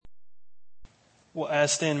Well,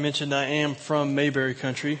 as Stan mentioned, I am from Mayberry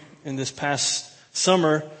country. And this past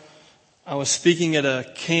summer, I was speaking at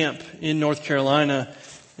a camp in North Carolina.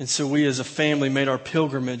 And so we as a family made our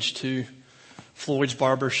pilgrimage to Floyd's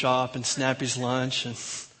Barber Shop and Snappy's Lunch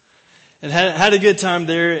and had a good time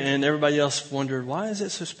there. And everybody else wondered, why is it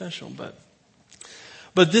so special?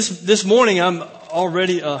 But this morning, I'm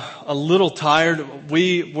already a little tired.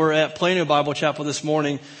 We were at Plano Bible Chapel this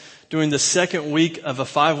morning during the second week of a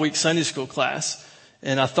 5-week Sunday school class.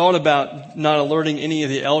 And I thought about not alerting any of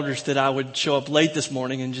the elders that I would show up late this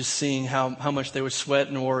morning and just seeing how much they would sweat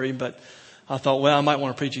and worry. But I thought, well, I might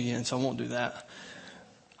want to preach again, so I won't do that.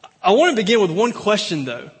 I want to begin with one question,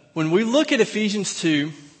 though. When we look at Ephesians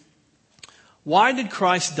 2, why did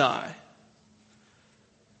Christ die?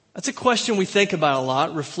 That's a question we think about a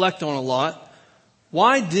lot, reflect on a lot.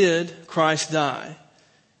 Why did Christ die?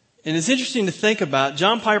 And it's interesting to think about.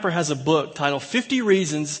 John Piper has a book titled 50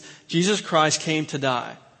 Reasons Jesus Christ Came to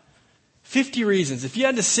Die. 50 reasons. If you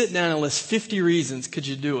had to sit down and list 50 reasons, could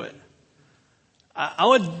you do it? I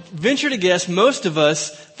would venture to guess most of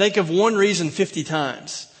us think of one reason 50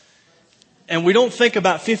 times. And we don't think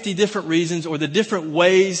about 50 different reasons or the different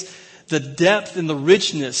ways, the depth and the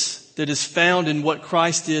richness that is found in what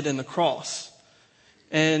Christ did in the cross.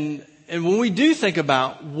 And when we do think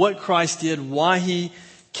about what Christ did, why He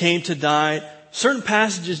came to die, certain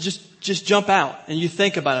passages just jump out and you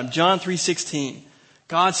think about them. John 3:16,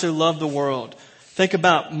 God so loved the world. Think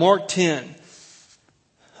about Mark 10,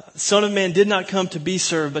 the Son of Man did not come to be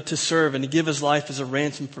served, but to serve and to give His life as a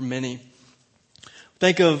ransom for many.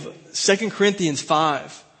 Think of 2 Corinthians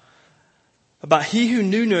 5, about He who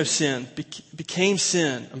knew no sin became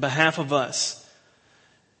sin on behalf of us.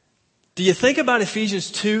 Do you think about Ephesians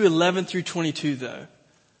 2:11 through 22 though?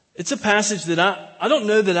 It's a passage that I don't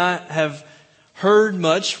know that I have heard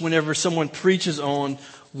much whenever someone preaches on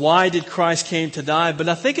why did Christ came to die, but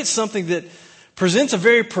I think it's something that presents a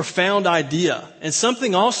very profound idea and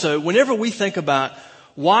something also whenever we think about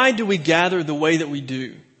why do we gather the way that we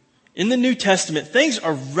do. In the New Testament, things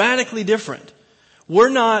are radically different. We're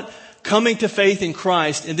not coming to faith in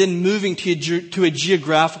Christ and then moving to a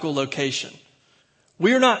geographical location.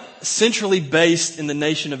 We are not centrally based in the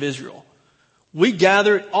nation of Israel. We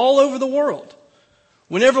gather all over the world.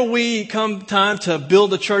 Whenever we come time to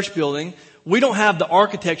build a church building, we don't have the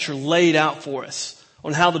architecture laid out for us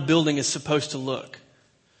on how the building is supposed to look.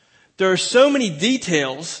 There are so many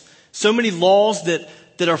details, so many laws that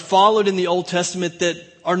are followed in the Old Testament that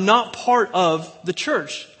are not part of the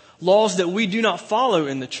church. Laws that we do not follow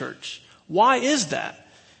in the church. Why is that?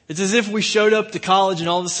 It's as if we showed up to college and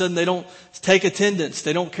all of a sudden they don't take attendance.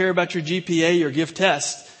 They don't care about your GPA or give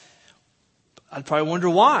tests. I'd probably wonder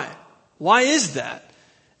why. Why is that?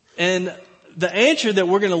 And the answer that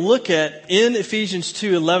we're going to look at in Ephesians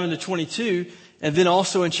 2:11 to 22, and then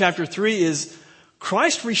also in chapter 3 is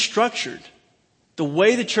Christ restructured the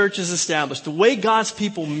way the church is established, the way God's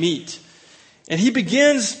people meet. And He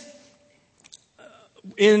begins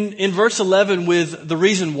in verse 11 with the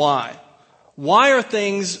reason why. Why are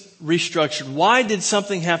things restructured? Why did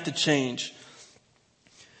something have to change?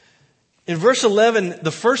 In verse 11,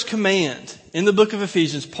 the first command in the book of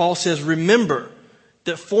Ephesians, Paul says, remember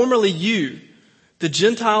that formerly you, the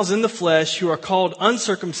Gentiles in the flesh who are called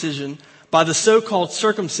uncircumcision by the so-called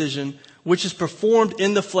circumcision, which is performed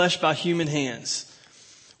in the flesh by human hands.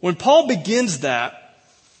 When Paul begins that,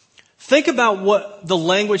 think about what the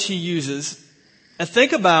language he uses and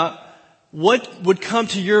think about what would come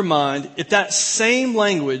to your mind if that same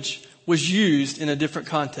language was used in a different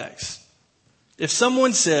context. If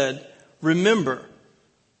someone said, remember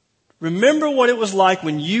what it was like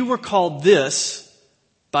when you were called this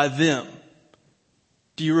by them.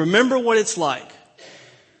 Do you remember what it's like?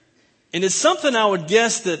 And it's something I would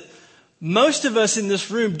guess that most of us in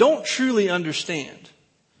this room don't truly understand.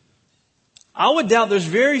 I would doubt there's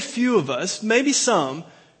very few of us, maybe some,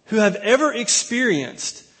 who have ever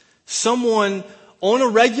experienced someone on a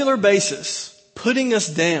regular basis putting us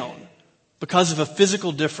down because of a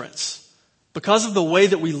physical difference, because of the way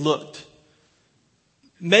that we looked.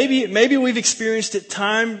 Maybe we've experienced it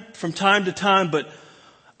from time to time, but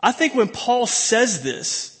I think when Paul says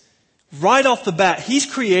this, right off the bat, he's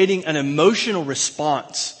creating an emotional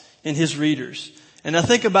response in his readers. And I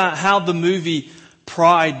think about how the movie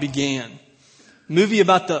Pride began. Movie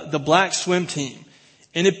about the black swim team.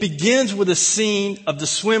 And it begins with a scene of the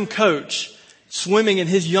swim coach swimming in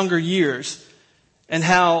his younger years. And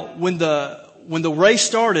how when the race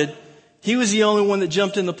started, he was the only one that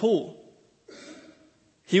jumped in the pool.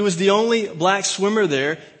 He was the only black swimmer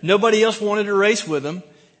there. Nobody else wanted to race with him.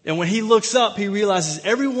 And when he looks up, he realizes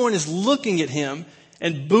everyone is looking at him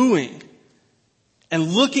and booing.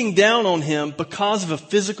 and looking down on him because of a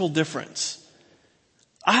physical difference.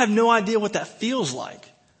 I have no idea what that feels like.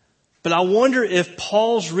 But I wonder if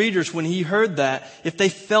Paul's readers, when he heard that, if they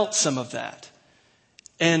felt some of that.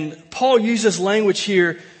 And Paul uses language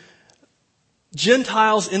here,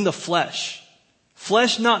 Gentiles in the flesh.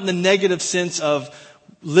 Flesh not in the negative sense of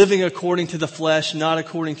living according to the flesh, not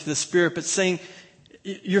according to the Spirit, but saying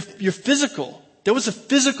you're physical. There was a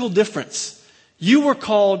physical difference. You were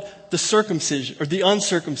called the circumcision or the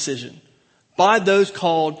uncircumcision by those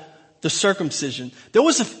called the circumcision. There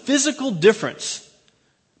was a physical difference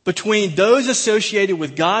between those associated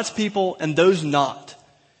with God's people and those not.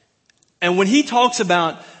 And when he talks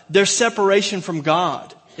about their separation from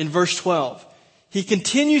God in verse 12, he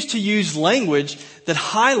continues to use language that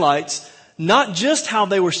highlights not just how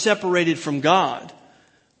they were separated from God,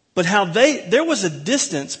 but how there was a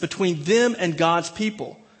distance between them and God's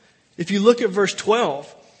people. If you look at verse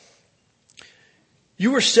 12,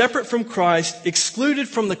 you were separate from Christ, excluded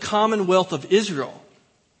from the commonwealth of Israel,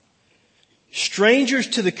 strangers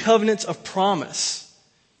to the covenants of promise.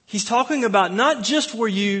 He's talking about not just were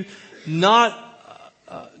you not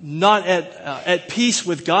at peace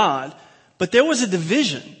with God, but there was a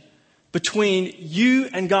division between you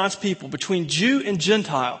and God's people, between Jew and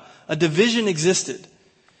Gentile. A division existed.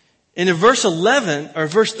 And in verse 11 or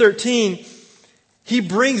verse 13, he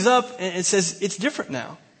brings up and says it's different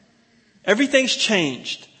now. Everything's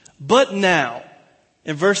changed. But now,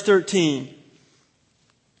 in verse 13,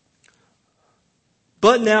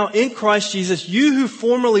 but now in Christ Jesus, you who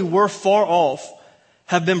formerly were far off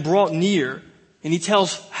have been brought near. And he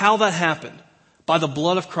tells how that happened. By the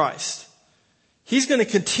blood of Christ. He's going to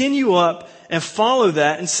continue up and follow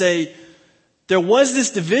that and say, there was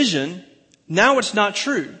this division. Now it's not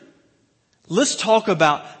true. Let's talk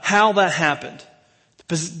about how that happened.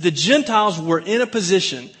 The Gentiles were in a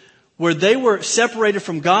position where they were separated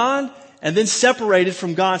from God and then separated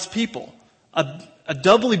from God's people. A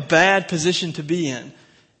doubly bad position to be in.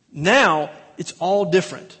 Now it's all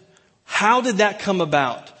different. How did that come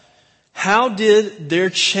about? How did their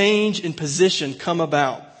change in position come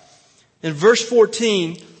about? In verse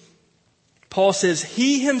 14, Paul says,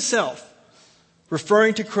 He himself,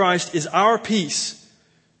 referring to Christ, is our peace,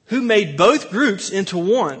 who made both groups into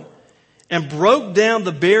one and broke down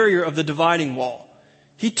the barrier of the dividing wall.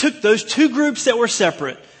 He took those two groups that were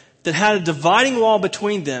separate, that had a dividing wall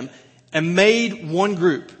between them, and made one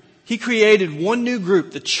group. He created one new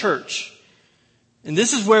group, the church. And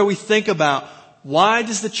this is where we think about why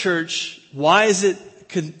does it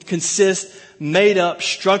consist, made up,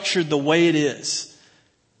 structured the way it is?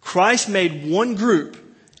 Christ made one group.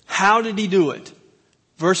 How did he do it?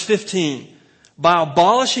 Verse 15, by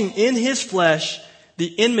abolishing in his flesh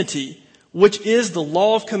the enmity, which is the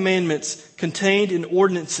law of commandments contained in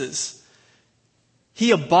ordinances.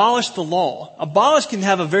 He abolished the law. Abolish can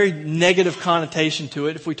have a very negative connotation to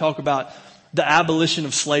it if we talk about the abolition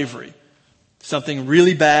of slavery. Something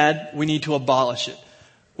really bad, we need to abolish it.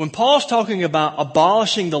 When Paul's talking about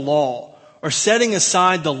abolishing the law or setting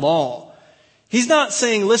aside the law, he's not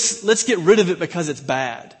saying let's get rid of it because it's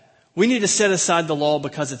bad. We need to set aside the law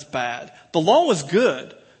because it's bad. The law was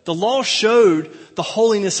good. The law showed the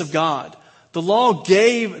holiness of God. The law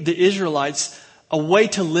gave the Israelites a way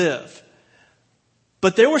to live.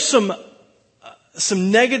 But there was some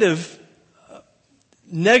negative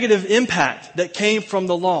impact that came from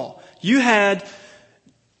the law. You had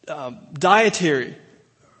dietary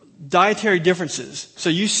differences. So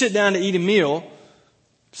you sit down to eat a meal.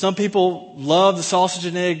 Some people love the sausage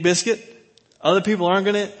and egg biscuit. Other people aren't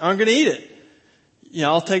going to eat it. You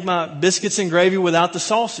know, I'll take my biscuits and gravy without the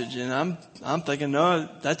sausage, and I'm thinking, no,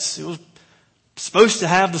 it was supposed to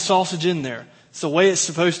have the sausage in there. It's the way it's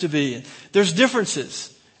supposed to be. And there's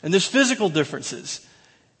differences, and there's physical differences.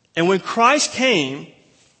 And when Christ came,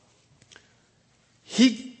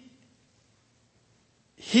 He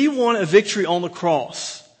won a victory on the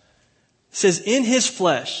cross. It says, in His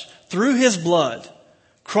flesh, through His blood,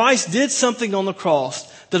 Christ did something on the cross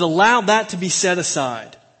that allowed that to be set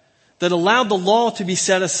aside. That allowed the law to be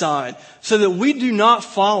set aside so that we do not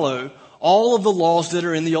follow all of the laws that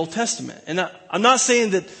are in the Old Testament. And I'm not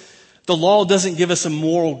saying that the law doesn't give us a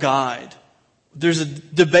moral guide. There's a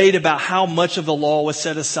debate about how much of the law was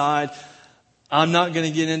set aside. I'm not going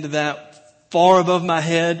to get into that far above my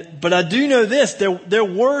head. But I do know this. There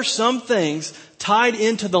were some things tied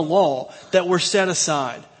into the law that were set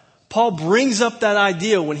aside. Paul brings up that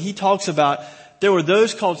idea when he talks about there were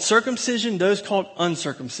those called circumcision, those called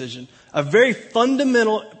uncircumcision. A very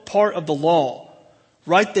fundamental part of the law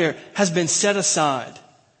right there has been set aside.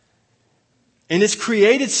 And it's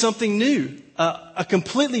created something new, a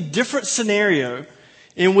completely different scenario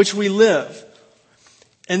in which we live.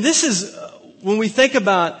 And this is, when we think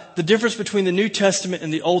about the difference between the New Testament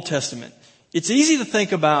and the Old Testament, it's easy to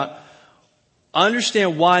think about, I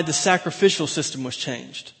understand why the sacrificial system was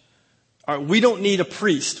changed. All right, we don't need a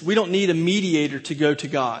priest. We don't need a mediator to go to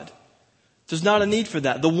God. There's not a need for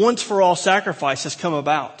that. The once for all sacrifice has come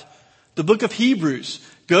about. The book of Hebrews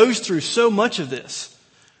goes through so much of this.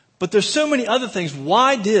 But there's so many other things.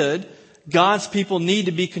 Why did God's people need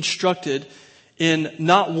to be constructed in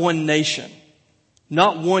not one nation,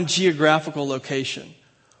 not one geographical location?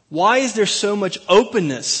 Why is there so much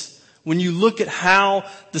openness when you look at how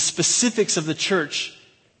the specifics of the church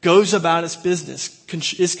goes about its business,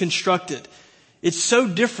 is constructed? It's so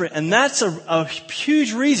different, and that's a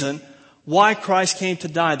huge reason why Christ came to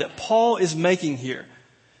die, that Paul is making here.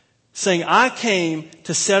 Saying, I came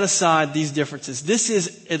to set aside these differences. This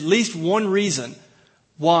is at least one reason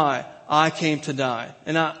why I came to die.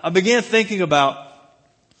 And I began thinking about,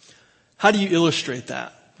 how do you illustrate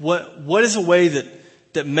that? What is a way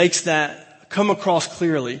that makes that come across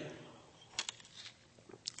clearly?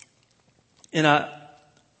 And I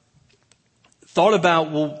thought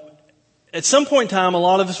about, well, at some point in time, a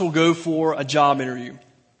lot of us will go for a job interview.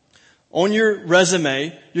 On your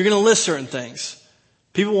resume, you're going to list certain things.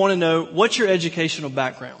 People want to know, what's your educational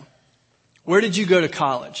background? Where did you go to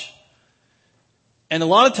college? And a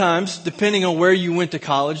lot of times, depending on where you went to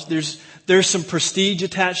college, there's some prestige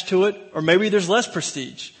attached to it, or maybe there's less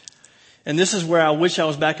prestige. And this is where I wish I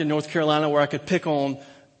was back in North Carolina, where I could pick on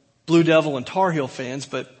Blue Devil and Tar Heel fans,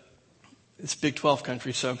 but it's Big 12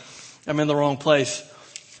 country, so I'm in the wrong place.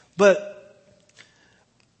 But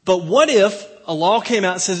what if a law came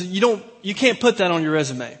out and says you can't put that on your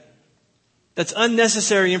resume? That's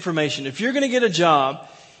unnecessary information. If you're going to get a job,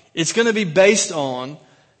 it's going to be based on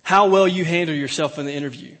how well you handle yourself in the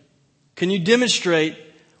interview. Can you demonstrate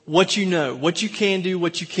what you know, what you can do,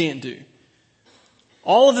 what you can't do?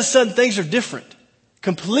 All of a sudden, things are different.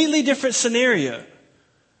 Completely different scenario.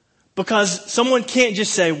 Because someone can't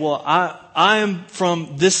just say, well, I am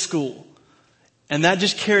from this school. And that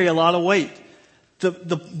just carry a lot of weight.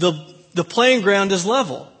 The playing ground is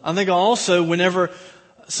level. I think also whenever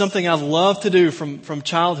something I've loved to do from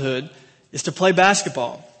childhood is to play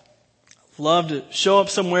basketball. Love to show up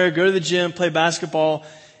somewhere, go to the gym, play basketball.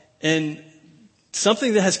 And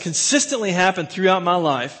something that has consistently happened throughout my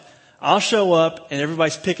life, I'll show up and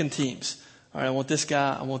everybody's picking teams. All right, I want this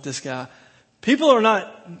guy, I want this guy. People are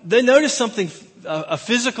not, they notice something, a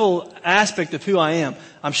physical aspect of who I am.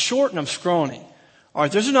 I'm short and I'm scrawny. All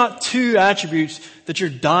right, those are not two attributes that you're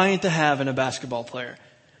dying to have in a basketball player.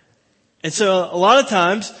 And so a lot of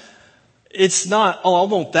times, it's not, oh, I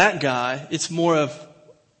want that guy. It's more of,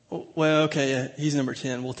 well, okay, yeah, he's number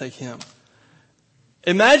 10. We'll take him.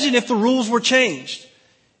 Imagine if the rules were changed.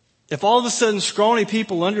 If all of a sudden scrawny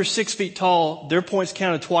people under 6 feet tall, their points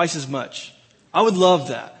counted twice as much. I would love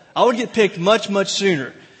that. I would get picked much, much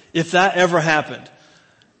sooner if that ever happened.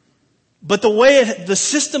 But the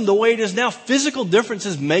system, the way it is now, physical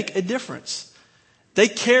differences make a difference. They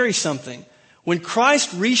carry something. When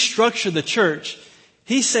Christ restructured the church,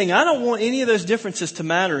 He's saying, I don't want any of those differences to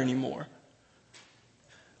matter anymore.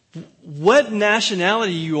 What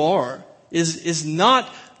nationality you are is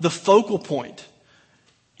not the focal point.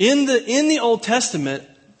 In the Old Testament,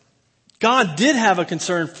 God did have a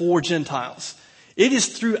concern for Gentiles. It is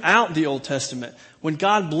throughout the Old Testament. When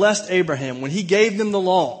God blessed Abraham, when He gave them the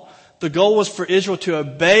law, the goal was for Israel to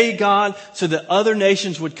obey God so that other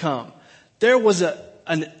nations would come. There was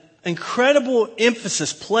an incredible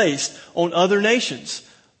emphasis placed on other nations,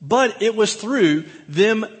 but it was through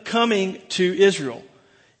them coming to Israel.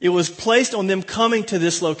 It was placed on them coming to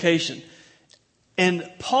this location. And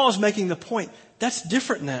Paul's making the point, that's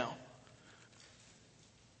different now.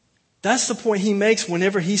 That's the point he makes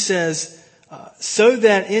whenever he says, so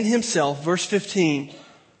that in Himself, verse 15,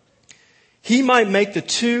 He might make the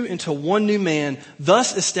two into one new man,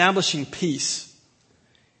 thus establishing peace,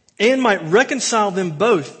 and might reconcile them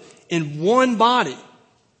both in one body.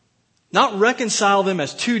 Not reconcile them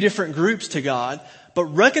as two different groups to God, but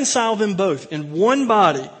reconcile them both in one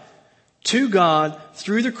body to God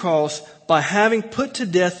through the cross by having put to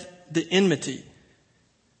death the enmity.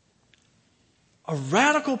 A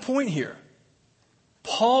radical point here.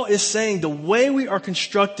 Paul is saying the way we are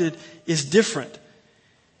constructed is different.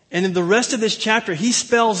 And in the rest of this chapter, he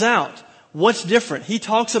spells out what's different. He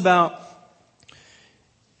talks about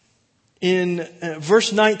in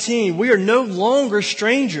verse 19, we are no longer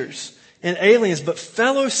strangers and aliens, but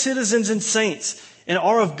fellow citizens and saints, and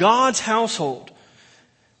are of God's household.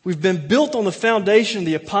 We've been built on the foundation of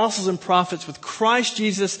the apostles and prophets with Christ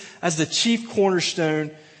Jesus as the chief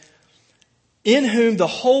cornerstone. in whom the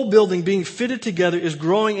whole building being fitted together is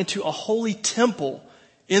growing into a holy temple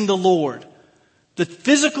in the Lord. The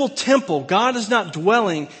physical temple, God is not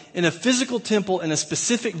dwelling in a physical temple in a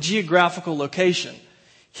specific geographical location.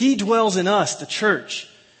 He dwells in us, the church.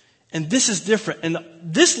 And this is different. And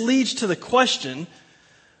this leads to the question,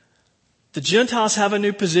 the Gentiles have a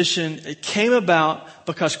new position. It came about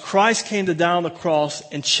because Christ came to die on the cross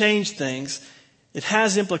and change things. It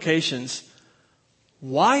has implications.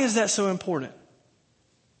 Why is that so important?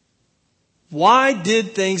 Why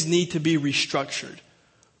did things need to be restructured?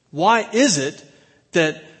 Why is it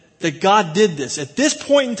that God did this? At this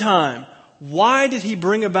point in time, why did he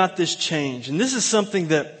bring about this change? And this is something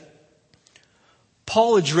that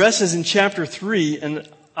Paul addresses in chapter 3, and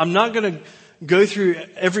I'm not going to go through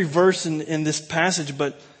every verse in this passage,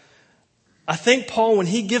 but I think Paul, when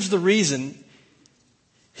he gives the reason,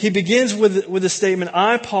 he begins with the statement,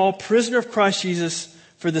 I, Paul, prisoner of Christ Jesus,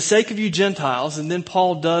 for the sake of you Gentiles. And then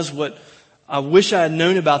Paul does what I wish I had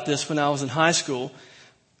known about this when I was in high school,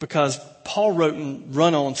 because Paul wrote in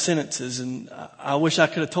run-on sentences, and I wish I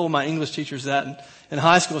could have told my English teachers that in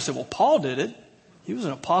high school. I said, well, Paul did it. He was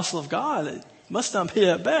an apostle of God. It must not be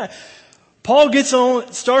that bad. Paul gets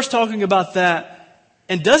on, starts talking about that,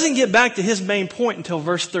 and doesn't get back to his main point until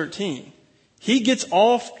verse 13. He gets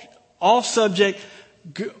off subject,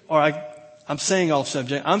 I'm saying off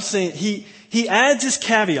subject. I'm saying he adds his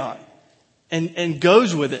caveat and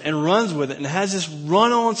goes with it and runs with it and has this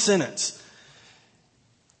run-on sentence.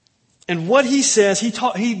 And what he says,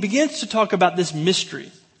 he begins to talk about this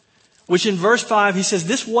mystery, which in verse 5 he says,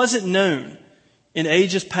 this wasn't known in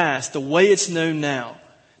ages past the way it's known now.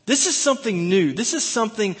 This is something new. This is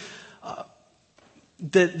something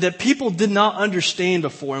that people did not understand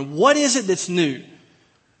before. And what is it that's new?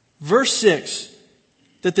 Verse 6,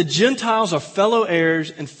 that the Gentiles are fellow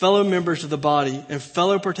heirs and fellow members of the body and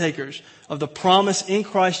fellow partakers of the promise in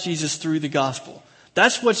Christ Jesus through the gospel.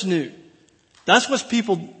 That's what's new.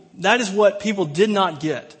 That is what people did not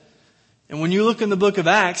get. And when you look in the book of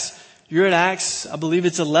Acts, you're at Acts, I believe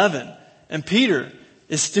it's 11. And Peter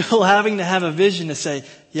is still having to have a vision to say,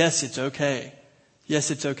 yes, it's okay.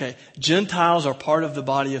 Yes, it's okay. Gentiles are part of the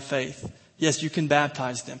body of faith. Yes, you can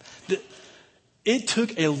baptize them. It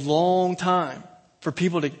took a long time for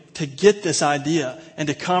people to get this idea and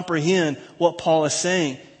to comprehend what Paul is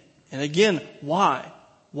saying. And again, why?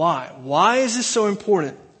 Why? Why is this so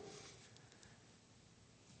important?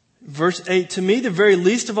 Verse 8, to me, the very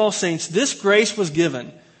least of all saints, this grace was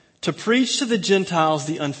given to preach to the Gentiles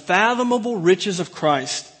the unfathomable riches of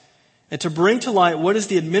Christ and to bring to light what is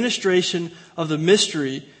the administration of the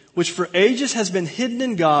mystery which for ages has been hidden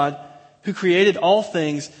in God who created all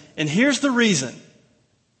things. And here's the reason.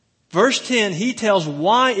 Verse 10, he tells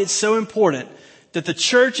why it's so important that the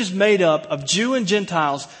church is made up of Jew and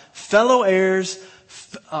Gentiles, fellow heirs,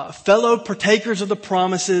 fellow partakers of the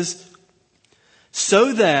promises,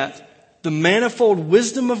 so that the manifold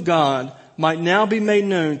wisdom of God might now be made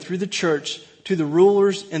known through the church to the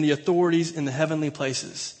rulers and the authorities in the heavenly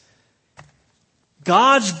places.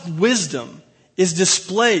 God's wisdom is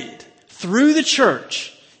displayed through the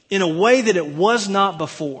church in a way that it was not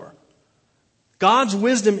before. God's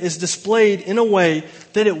wisdom is displayed in a way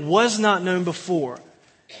that it was not known before.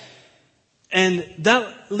 And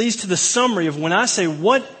that leads to the summary of when I say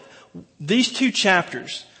what these two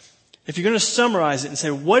chapters, if you're going to summarize it and say,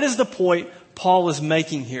 what is the point Paul is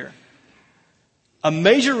making here? A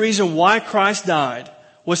major reason why Christ died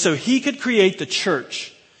was so he could create the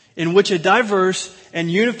church in which a diverse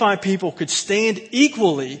and unified people could stand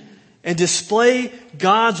equally and display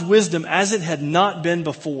God's wisdom as it had not been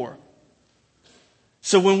before.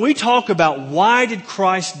 So when we talk about why did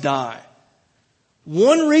Christ die,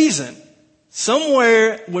 one reason,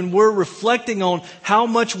 somewhere when we're reflecting on how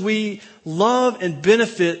much we love and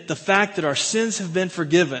benefit the fact that our sins have been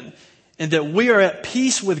forgiven and that we are at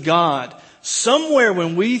peace with God, somewhere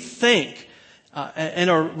when we think and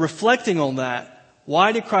are reflecting on that,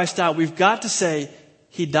 why did Christ die? We've got to say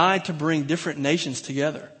he died to bring different nations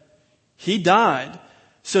together. He died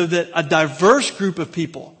so that a diverse group of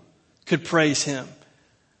people could praise him.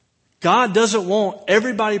 God doesn't want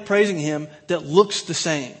everybody praising him that looks the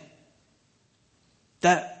same.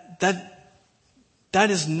 That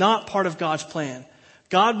is not part of God's plan.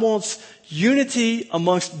 God wants unity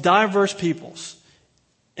amongst diverse peoples.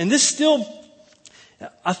 And this still,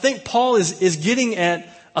 I think Paul is getting at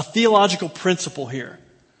a theological principle here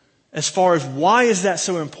as far as why is that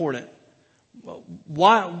so important?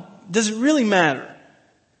 Why does it really matter?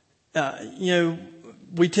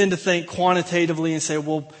 We tend to think quantitatively and say,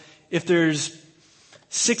 well, if there's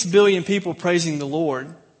 6 billion people praising the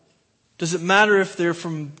Lord, does it matter if they're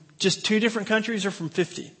from just 2 different countries or from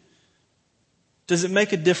 50? Does it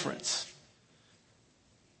make a difference?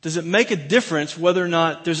 Does it make a difference whether or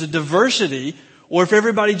not there's a diversity or if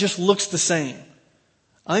everybody just looks the same?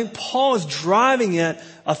 I think Paul is driving at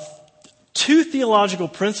 2 theological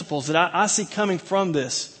principles that I see coming from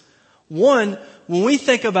this. One, when we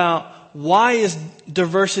think about why is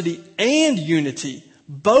diversity and unity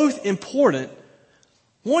both important,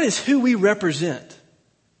 one is who we represent.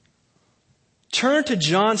 Turn to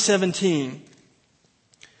John 17.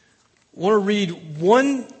 I want to read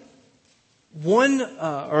one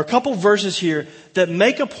or a couple verses here that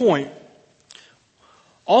make a point.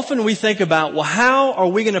 Often we think about, well, how are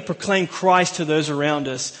we going to proclaim Christ to those around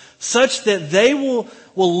us such that they will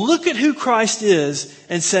look at who Christ is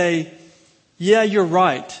and say, yeah, you're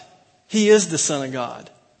right. He is the Son of God.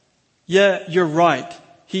 Yeah, you're right.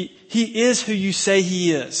 He is who you say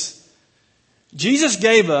He is. Jesus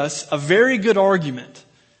gave us a very good argument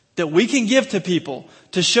that we can give to people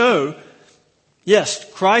to show, yes,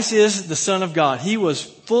 Christ is the Son of God. He was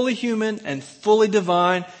fully human and fully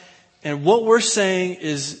divine. And what we're saying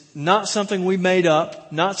is not something we made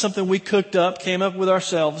up, not something we cooked up, came up with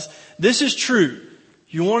ourselves. This is true.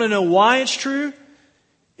 You want to know why it's true?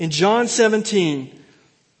 In John 17,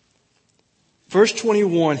 verse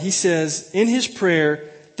 21, He says in His prayer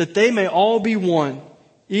that they may all be one,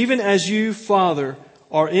 even as you, Father,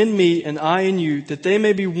 are in me and I in you, that they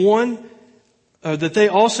may be one, that they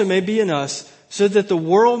also may be in us, so that the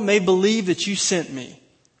world may believe that you sent me.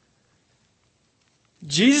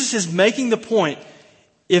 Jesus is making the point,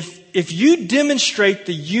 if you demonstrate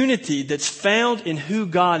the unity that's found in who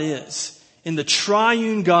God is, in the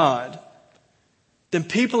triune God, then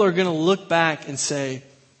people are going to look back and say,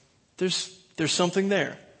 there's something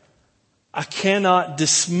there. I cannot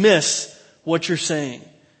dismiss what you're saying.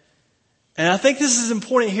 And I think this is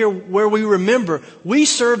important here where we remember we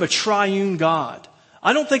serve a triune God.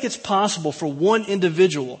 I don't think it's possible for one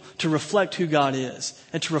individual to reflect who God is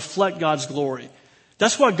and to reflect God's glory.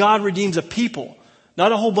 That's why God redeems a people,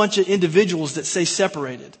 not a whole bunch of individuals that stay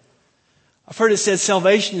separated. I've heard it said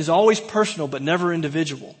salvation is always personal but never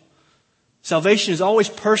individual. Salvation is always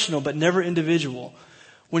personal but never individual.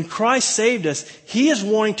 When Christ saved us, He is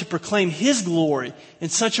wanting to proclaim His glory in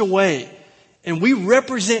such a way. And we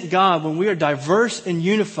represent God when we are diverse and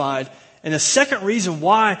unified. And the second reason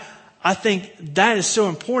why I think that is so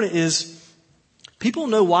important is people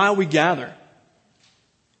know why we gather.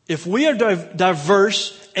 If we are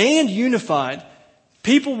diverse and unified,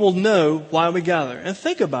 people will know why we gather. And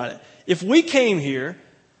think about it. If we came here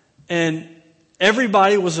and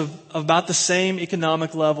everybody was of about the same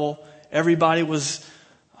economic level, everybody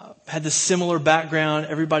had the similar background,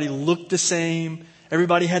 everybody looked the same,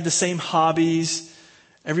 everybody had the same hobbies,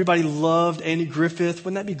 everybody loved Andy Griffith,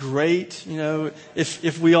 wouldn't that be great? You know,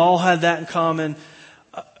 if we all had that in common.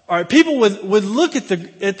 All right, people would look at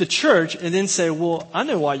the church and then say, well, I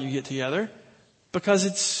know why you get together.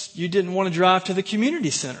 Because you didn't want to drive to the community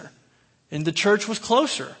center. And the church was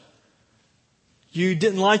closer. You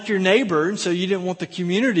didn't like your neighbor, and so you didn't want the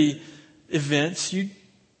community events. You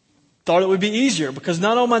thought it would be easier because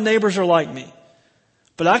not all my neighbors are like me.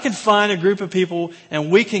 But I can find a group of people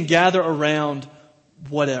and we can gather around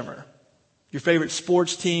whatever. Your favorite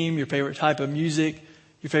sports team, your favorite type of music,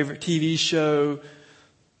 your favorite TV show.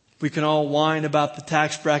 We can all whine about the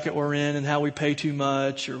tax bracket we're in and how we pay too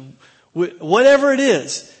much or whatever it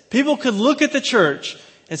is. People could look at the church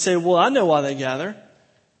and say, well, I know why they gather.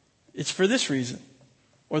 It's for this reason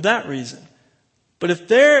or that reason. But if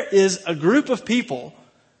there is a group of people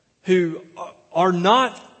who are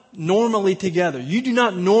not normally together, you do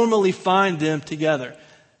not normally find them together,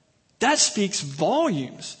 that speaks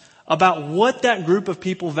volumes about what that group of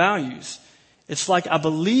people values. It's like, I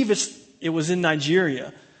believe it was in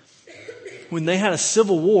Nigeria. When they had a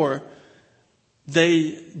civil war,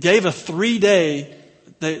 they gave a 3-day,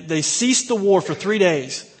 they ceased the war for 3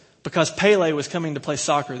 days because Pele was coming to play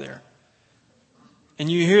soccer there.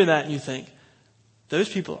 And you hear that and you think, those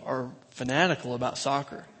people are fanatical about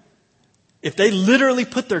soccer. If they literally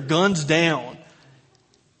put their guns down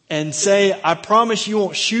and say, I promise you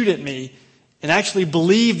won't shoot at me, and actually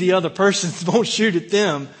believe the other person won't shoot at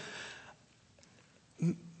them,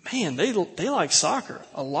 man, they like soccer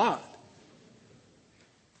a lot.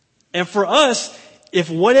 And for us, if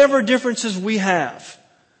whatever differences we have,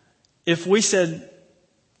 if we said,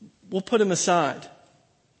 we'll put them aside,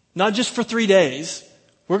 not just for 3 days,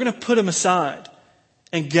 we're going to put them aside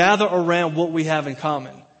and gather around what we have in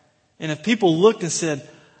common. And if people looked and said,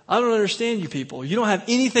 I don't understand you people. You don't have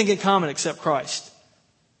anything in common except Christ.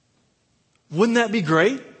 Wouldn't that be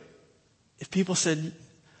great? If people said,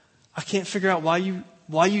 I can't figure out why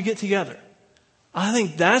why you get together. I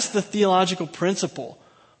think that's the theological principle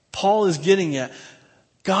Paul is getting at.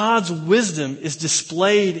 God's wisdom is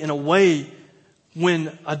displayed in a way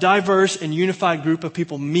when a diverse and unified group of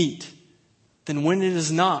people meet than when it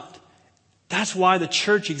is not. That's why the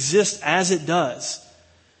church exists as it does.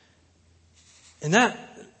 And that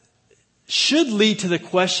should lead to the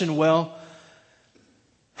question, well,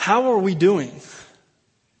 how are we doing?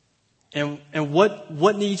 And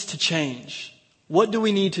what needs to change? What do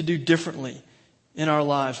we need to do differently in our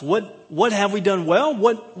lives? What have we done well?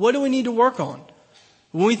 What do we need to work on?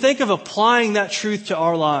 When we think of applying that truth to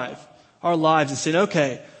our lives and saying,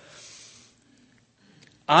 okay,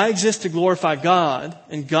 I exist to glorify God,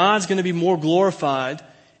 and God's going to be more glorified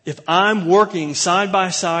if I'm working side by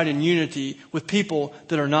side in unity with people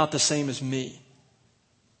that are not the same as me.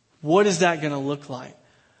 What is that going to look like?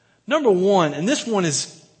 Number one, and this one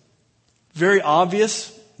is very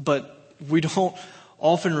obvious, but we don't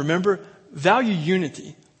often remember, value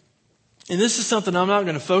unity. And this is something I'm not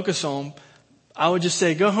going to focus on. I would just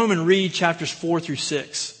say go home and read chapters 4 through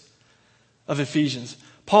 6 of Ephesians.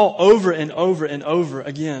 Paul over and over and over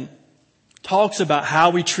again talks about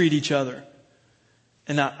how we treat each other.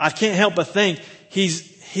 And I can't help but think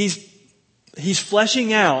he's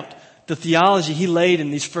fleshing out the theology he laid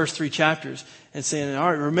in these first 3 chapters and saying, all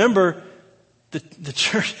right, remember the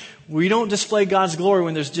church, we don't display God's glory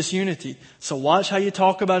when there's disunity. So watch how you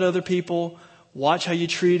talk about other people. Watch how you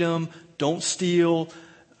treat them. Don't steal.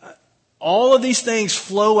 All of these things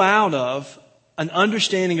flow out of an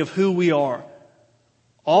understanding of who we are.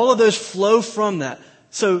 All of those flow from that.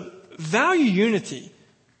 So value unity.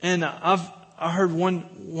 And I heard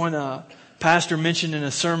one pastor mention in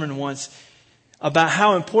a sermon once about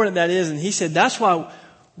how important that is. And he said, that's why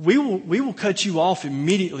we will cut you off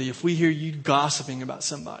immediately if we hear you gossiping about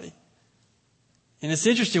somebody. And it's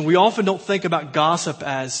interesting. We often don't think about gossip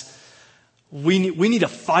as we need to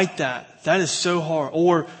fight that. That is so hard.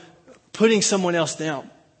 Or putting someone else down.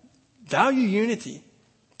 Value unity.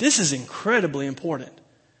 This is incredibly important.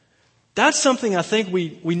 That's something I think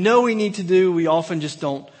we know we need to do. We often just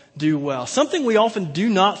don't do well. Something we often do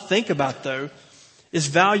not think about, though, is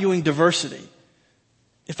valuing diversity.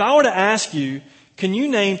 If I were to ask you, can you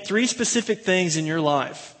name 3 specific things in your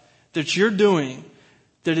life that you're doing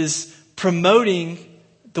that is promoting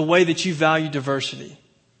the way that you value diversity?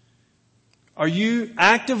 Do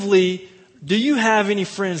you have any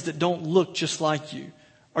friends that don't look just like you?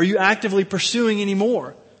 Are you actively pursuing any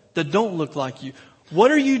more that don't look like you?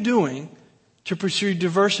 What are you doing to pursue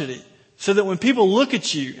diversity? So that when people look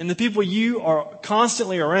at you and the people you are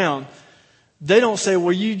constantly around, they don't say,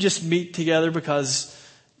 well, you just meet together because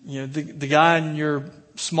the guy in your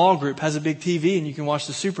small group has a big TV and you can watch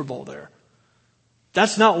the Super Bowl there.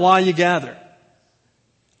 That's not why you gather.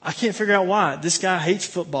 I can't figure out why. This guy hates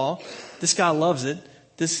football. This guy loves it.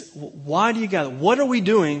 Why do you gather? What are we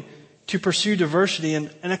doing to pursue diversity?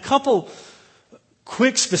 And a couple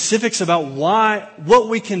quick specifics about what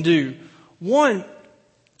we can do. One,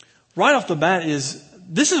 right off the bat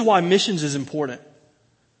this is why missions is important.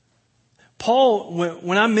 Paul,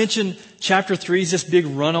 when I mentioned chapter 3 is this big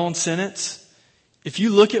run-on sentence, if you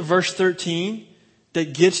look at verse 13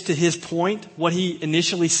 that gets to his point, what he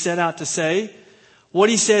initially set out to say, what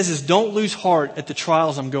he says is don't lose heart at the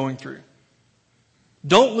trials I'm going through.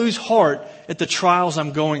 Don't lose heart at the trials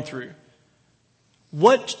I'm going through.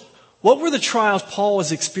 What were the trials Paul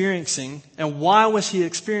was experiencing and why was he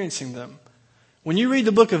experiencing them? When you read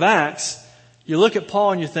the book of Acts, you look at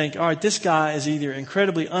Paul and you think, all right, this guy is either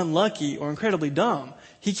incredibly unlucky or incredibly dumb.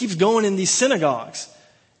 He keeps going in these synagogues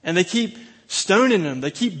and they keep stoning him.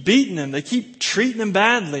 They keep beating him. They keep treating him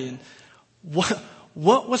badly. And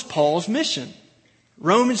what was Paul's mission?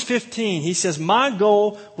 Romans 15, he says, my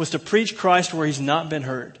goal was to preach Christ where he's not been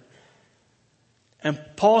heard. And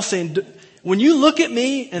Paul's saying, when you look at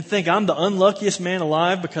me and think I'm the unluckiest man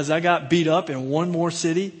alive because I got beat up in one more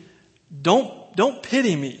city, don't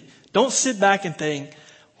pity me. Don't sit back and think,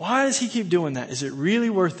 why does he keep doing that? Is it really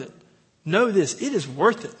worth it? Know this, it is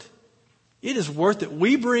worth it. It is worth it.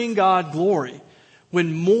 We bring God glory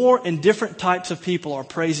when more and different types of people are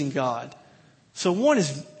praising God. So one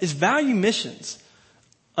is value missions.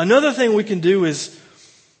 Another thing we can do is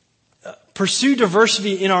pursue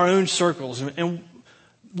diversity in our own circles. And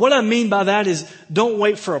what I mean by that is don't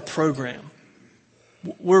wait for a program.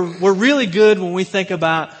 We're really good when we think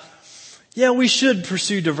about, we should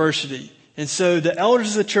pursue diversity. And so the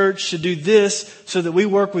elders of the church should do this so that we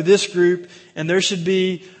work with this group, and there should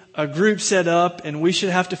be a group set up, and we should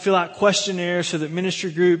have to fill out questionnaires so that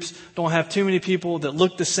ministry groups don't have too many people that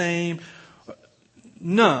look the same.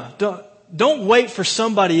 No, don't wait for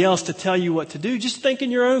somebody else to tell you what to do. Just think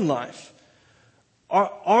in your own life.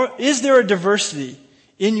 Is there a diversity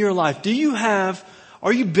in your life?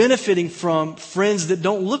 Are you benefiting from friends that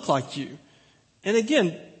don't look like you? And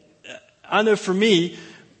again, I know for me,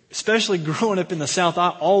 especially growing up in the South, I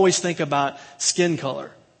always think about skin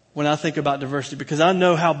color when I think about diversity, because I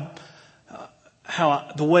know how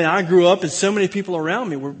the way I grew up and so many people around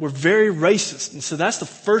me were very racist. And so that's the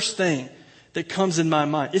first thing that comes in my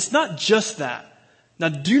mind. It's not just that. Now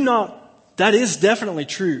that is definitely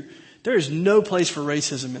true. There is no place for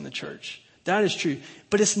racism in the church. That is true.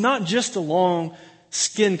 But it's not just along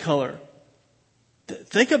skin color.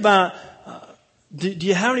 Think about, do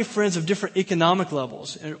you have any friends of different economic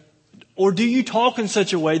levels? Or do you talk in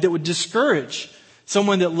such a way that would discourage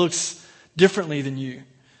someone that looks differently than you?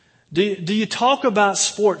 Do you talk about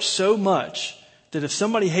sports so much that if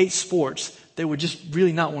somebody hates sports, they would just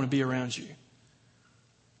really not want to be around you?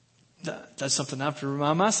 That's something I have to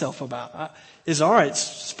remind myself about.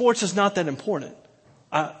 Sports is not that important.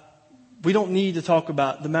 We don't need to talk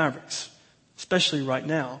about the Mavericks, especially right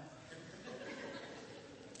now.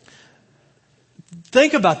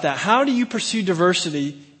 Think about that. How do you pursue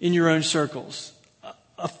diversity in your own circles?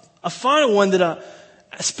 A final one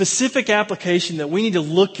a specific application that we need to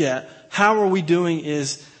look at, how are we doing,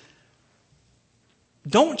 is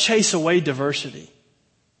don't chase away diversity.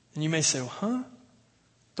 And you may say, well,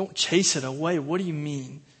 don't chase it away. What do you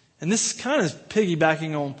mean? And this is kind of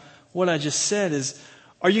piggybacking on what I just said is,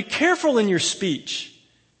 are you careful in your speech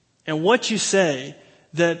and what you say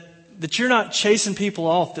that you're not chasing people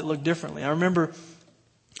off that look differently? I remember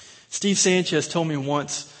Steve Sanchez told me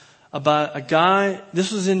once about a guy,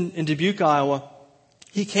 this was in Dubuque, Iowa.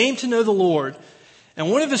 He came to know the Lord,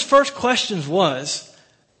 and one of his first questions was,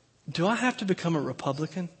 do I have to become a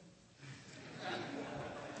Republican?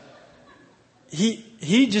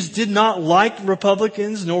 He just did not like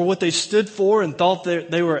Republicans nor what they stood for, and thought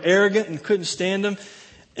they were arrogant and couldn't stand them.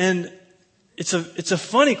 And it's a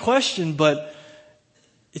funny question, but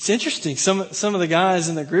it's interesting. Some of the guys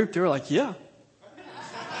in the group, they were like, yeah.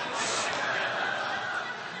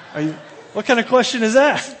 What kind of question is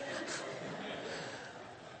that?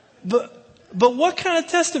 But what kind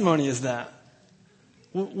of testimony is that?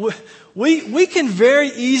 We can very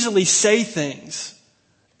easily say things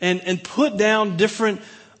and put down different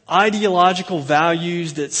ideological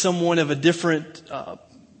values that someone of a different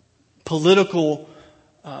political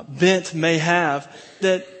bent may have.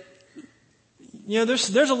 That,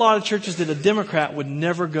 there's a lot of churches that a Democrat would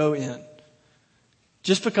never go in,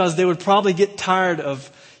 just because they would probably get tired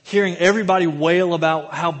of hearing everybody wail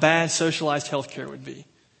about how bad socialized healthcare would be.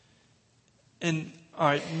 And all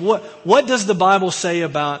right, what does the Bible say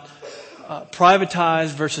about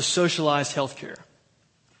privatized versus socialized healthcare?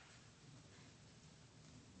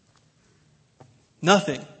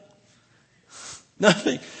 Nothing.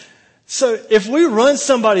 Nothing. So if we run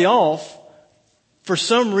somebody off for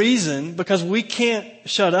some reason because we can't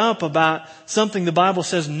shut up about something the Bible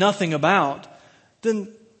says nothing about,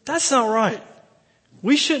 then that's not right.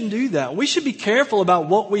 We shouldn't do that. We should be careful about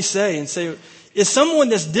what we say and say, is someone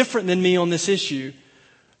that's different than me on this issue,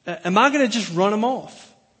 am I going to just run them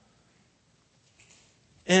off?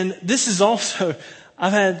 And this is also,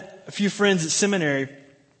 I've had a few friends at seminary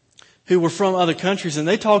who were from other countries, and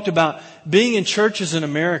they talked about being in churches in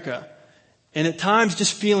America and at times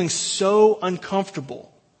just feeling so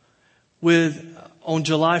uncomfortable on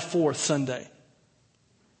July 4th, Sunday.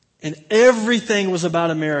 And everything was about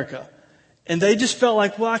America. And they just felt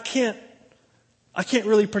like, well, I can't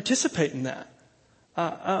really participate in that.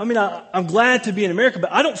 I'm glad to be in America,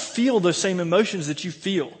 but I don't feel those same emotions that you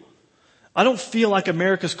feel. I don't feel like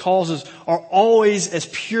America's causes are always as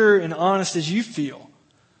pure and honest as you feel.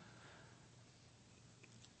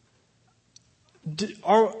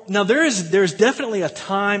 Now there's definitely a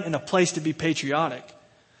time and a place to be patriotic.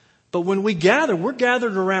 But when we gather, we're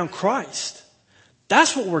gathered around Christ.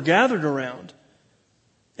 That's what we're gathered around.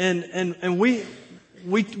 And we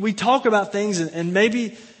talk about things and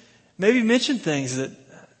maybe mention things that,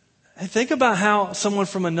 hey, think about how someone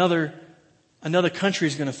from another country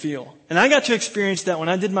is going to feel. And I got to experience that when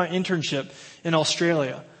I did my internship in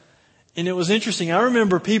Australia. And it was interesting. I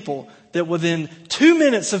remember people that within 2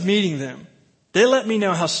 minutes of meeting them, they let me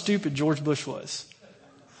know how stupid George Bush was.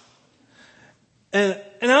 And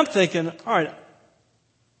I'm thinking, all right,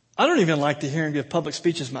 I don't even like to hear him give public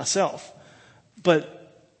speeches myself. But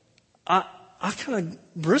I kind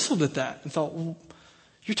of bristled at that and thought, well,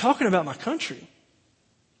 you're talking about my country.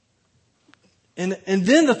 And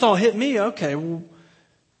then the thought hit me, okay, well,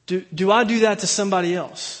 do I do that to somebody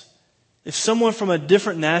else? If someone from a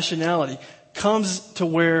different nationality comes to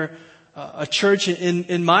where a church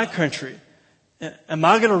in my country, am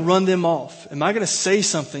I going to run them off? Am I going to say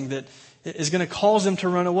something that is going to cause them to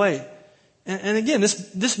run away? And again,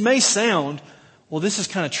 this may sound, well, this is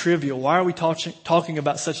kind of trivial. Why are we talking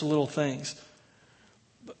about such little things?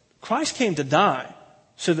 But Christ came to die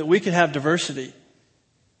so that we could have diversity.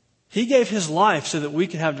 He gave His life so that we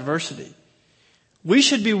could have diversity. We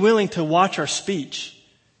should be willing to watch our speech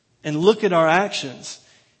and look at our actions.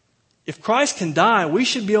 If Christ can die, we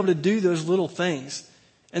should be able to do those little things,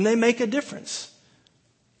 and they make a difference.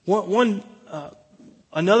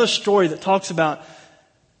 Another story that talks about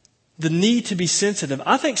the need to be sensitive.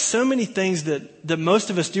 I think so many things that most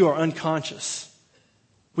of us do are unconscious.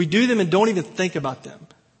 We do them and don't even think about them.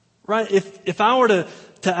 Right? If I were to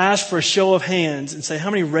ask for a show of hands and say, how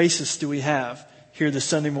many racists do we have here this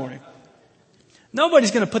Sunday morning?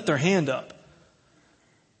 Nobody's going to put their hand up.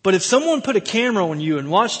 But if someone put a camera on you and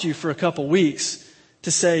watched you for a couple weeks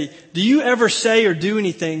to say, do you ever say or do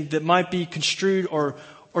anything that might be construed or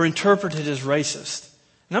interpreted as racist?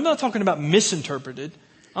 And I'm not talking about misinterpreted.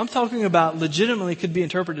 I'm talking about legitimately could be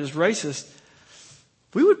interpreted as racist.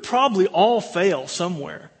 We would probably all fail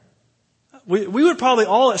somewhere. We would probably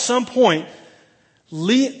all at some point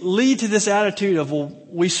lead to this attitude of, well,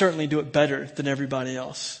 we certainly do it better than everybody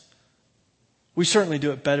else. We certainly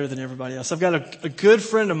do it better than everybody else. I've got a good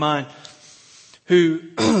friend of mine who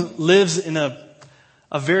lives in a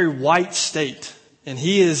very white state, and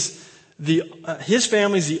his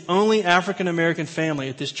family is the only African American family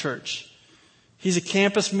at this church. He's a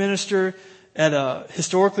campus minister at a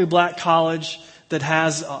historically black college that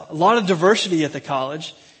has a lot of diversity at the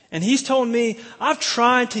college. And he's told me, I've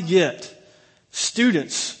tried to get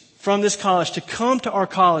students from this college to come to our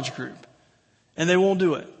college group, and they won't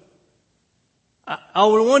do it. I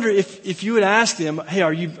would wonder if you would ask them, hey,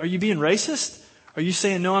 are you being racist? Are you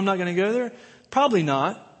saying, no, I'm not going to go there? Probably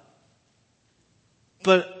not.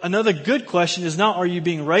 But another good question is not, are you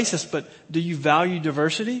being racist, but do you value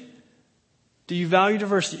diversity? Do you value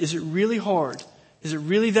diversity? Is it really hard? Is it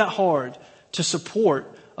really that hard to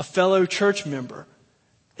support a fellow church member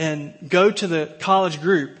and go to the college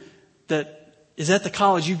group that is at the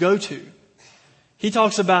college you go to? He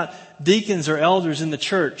talks about deacons or elders in the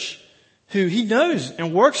church who he knows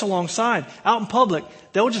and works alongside out in public.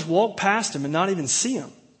 They'll just walk past him and not even see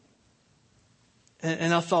him.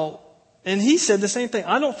 And I thought, and he said the same thing.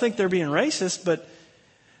 I don't think they're being racist, but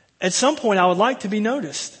at some point I would like to be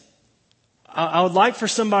noticed. I would like for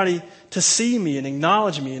somebody to see me and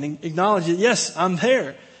acknowledge that, yes, I'm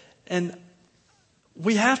there. And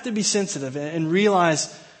we have to be sensitive and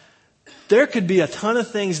realize there could be a ton of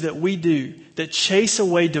things that we do that chase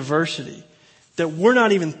away diversity that we're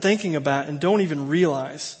not even thinking about and don't even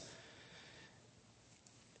realize.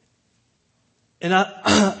 And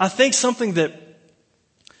I think something that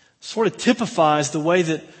sort of typifies the way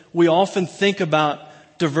that we often think about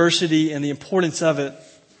diversity and the importance of it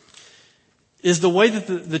is the way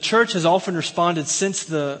that the church has often responded since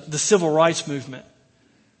the civil rights movement.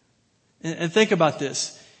 And think about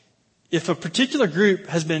this. If a particular group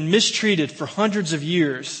has been mistreated for hundreds of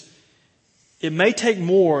years, it may take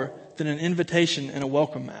more than an invitation and a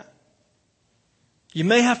welcome mat. You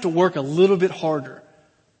may have to work a little bit harder.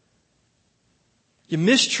 You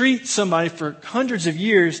mistreat somebody for hundreds of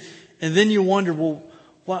years, and then you wonder, well,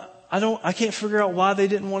 why, I can't figure out why they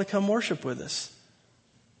didn't want to come worship with us.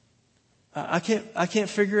 I can't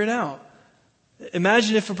figure it out.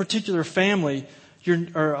 Imagine if a particular family,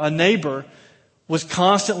 or a neighbor, was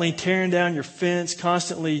constantly tearing down your fence,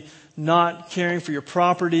 constantly not caring for your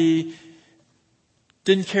property,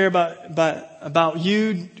 didn't care about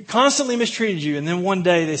you, constantly mistreated you, and then one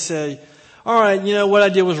day they say, all right, you know, what I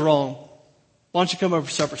did was wrong. Why don't you come over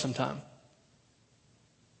for supper sometime?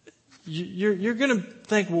 You're going to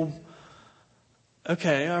think, well,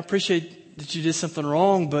 okay, I appreciate that you did something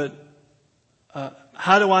wrong, but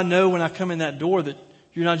how do I know when I come in that door that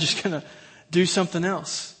you're not just going to do something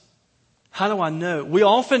else? How do I know? We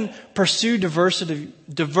often pursue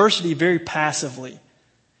diversity very passively.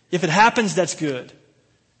 If it happens, that's good.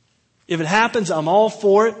 If it happens, I'm all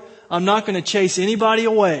for it. I'm not going to chase anybody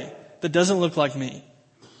away that doesn't look like me.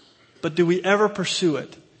 But do we ever pursue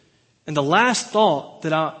it? And the last thought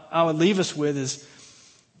that I would leave us with is,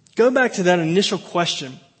 go back to that initial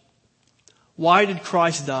question. Why did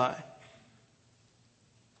Christ die?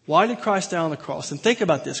 Why did Christ die on the cross? And think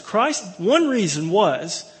about this. One reason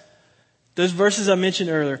was, those verses I mentioned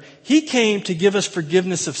earlier, He came to give us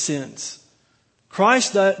forgiveness of sins.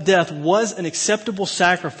 Christ's death was an acceptable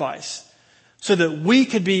sacrifice so that we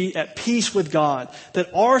could be at peace with God, that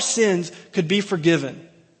our sins could be forgiven.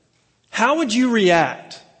 How would you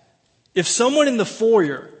react if someone in the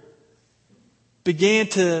foyer began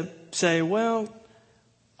to say, well,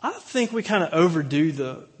 I think we kind of overdo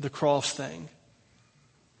the cross thing.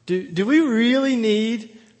 Do we really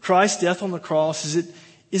need Christ's death on the cross?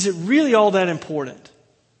 Is it really all that important?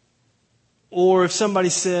 Or if somebody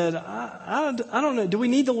said, I don't know, do we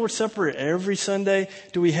need the Lord's Supper every Sunday?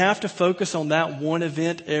 Do we have to focus on that one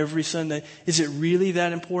event every Sunday? Is it really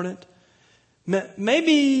that important?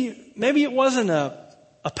 Maybe it wasn't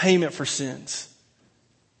a payment for sins.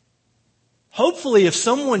 Hopefully, if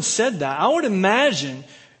someone said that, I would imagine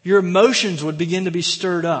your emotions would begin to be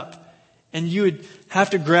stirred up. And you would have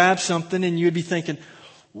to grab something and you would be thinking,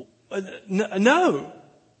 no,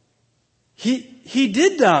 he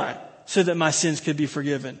did die so that my sins could be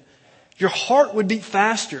forgiven. Your heart would beat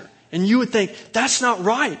faster and you would think, that's not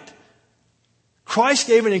right. Christ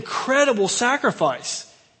gave an incredible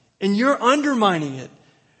sacrifice and you're undermining it.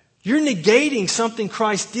 You're negating something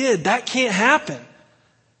Christ did. That can't happen.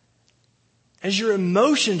 As your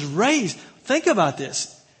emotions raise, think about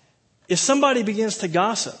this. If somebody begins to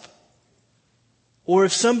gossip, or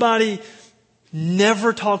if somebody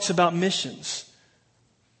never talks about missions,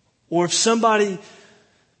 or if somebody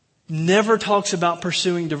never talks about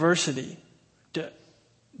pursuing diversity,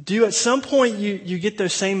 do at some point you get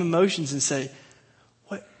those same emotions and say,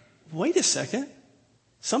 wait a second,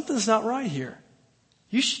 something's not right here.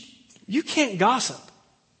 You can't gossip.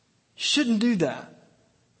 You shouldn't do that.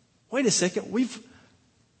 Wait a second,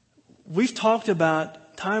 we've talked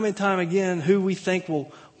about time and time again who we think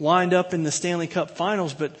will wind up in the Stanley Cup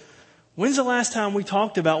Finals, but when's the last time we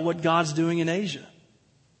talked about what God's doing in Asia?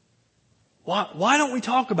 Why don't we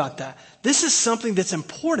talk about that? This is something that's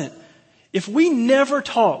important. If we never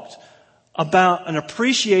talked about an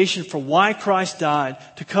appreciation for why Christ died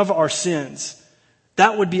to cover our sins,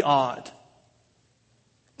 that would be odd.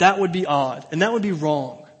 That would be odd, and that would be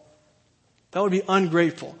wrong. That would be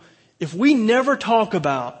ungrateful. If we never talk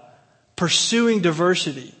about pursuing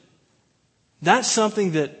diversity, that's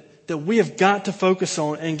something that we have got to focus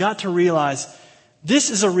on and got to realize this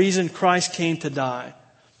is a reason Christ came to die.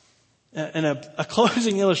 And a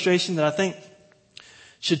closing illustration that I think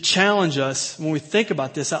should challenge us when we think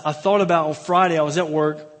about this. I thought about on Friday, I was at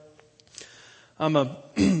work.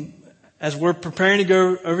 As we're preparing to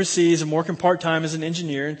go overseas, I'm working part-time as an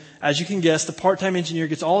engineer. And as you can guess, the part-time engineer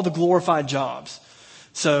gets all the glorified jobs.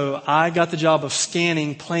 So I got the job of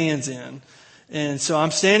scanning plans in. And so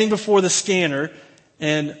I'm standing before the scanner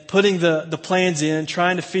and putting the plans in,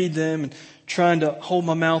 trying to feed them and trying to hold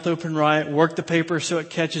my mouth open right, work the paper so it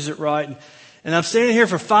catches it right. And I'm standing here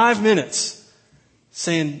for 5 minutes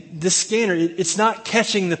saying, this scanner, it's not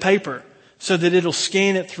catching the paper so that it'll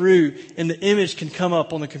scan it through and the image can come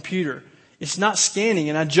up on the computer. It's not scanning.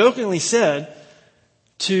 And I jokingly said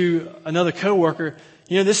to another coworker,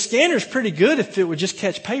 this scanner's pretty good if it would just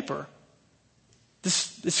catch paper.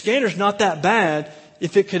 This scanner's not that bad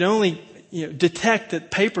if it could only detect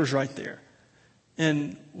that paper's right there.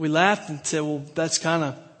 And we laughed and said, well, that's kind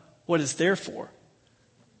of what it's there for.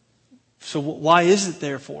 So why is it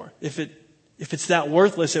there for? If it's that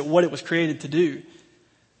worthless at what it was created to do.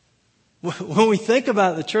 When we think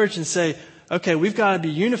about the church and say, okay, we've got to be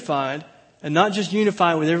unified, and not just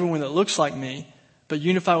unified with everyone that looks like me, but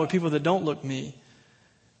unified with people that don't look me.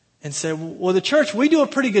 And say, well, the church, we do a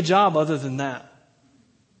pretty good job other than that.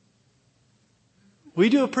 We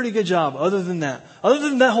do a pretty good job other than that. Other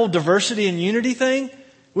than that whole diversity and unity thing,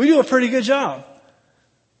 we do a pretty good job.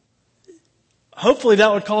 Hopefully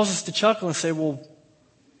that would cause us to chuckle and say, well,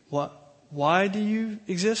 why do you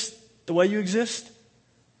exist the way you exist?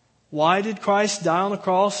 Why did Christ die on the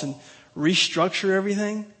cross and restructure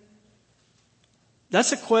everything?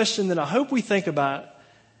 That's a question that I hope we think about.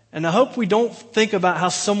 And I hope we don't think about how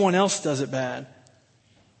someone else does it bad.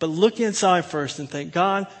 But look inside first and think,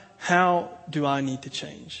 God, how do I need to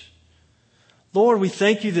change? Lord, we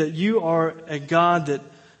thank you that you are a God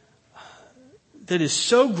that is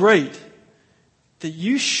so great that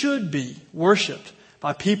you should be worshiped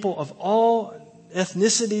by people of all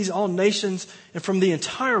ethnicities, all nations, and from the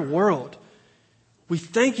entire world. We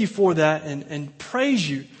thank you for that and praise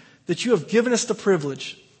you that you have given us the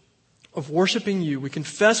privilege of worshiping you. We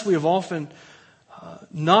confess we have often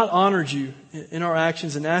not honored you in our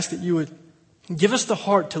actions and ask that you would give us the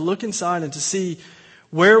heart to look inside and to see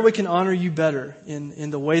where we can honor you better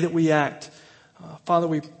in the way that we act. Father,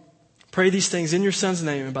 we pray these things in your Son's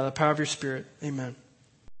name and by the power of your Spirit. Amen.